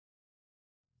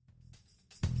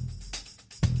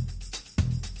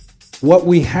What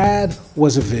we had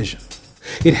was a vision.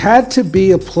 It had to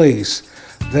be a place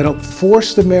that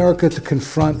forced America to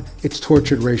confront its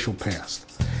tortured racial past.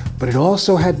 But it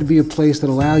also had to be a place that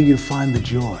allowed you to find the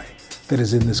joy that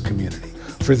is in this community.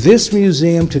 For this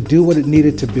museum to do what it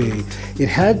needed to be, it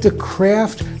had to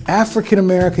craft African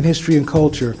American history and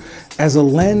culture as a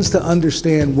lens to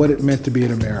understand what it meant to be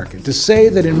an American. To say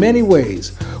that in many ways,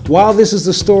 while this is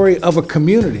the story of a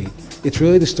community, it's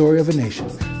really the story of a nation.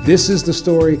 This is the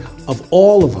story of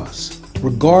all of us,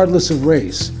 regardless of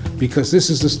race, because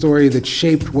this is the story that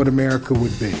shaped what America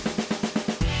would be.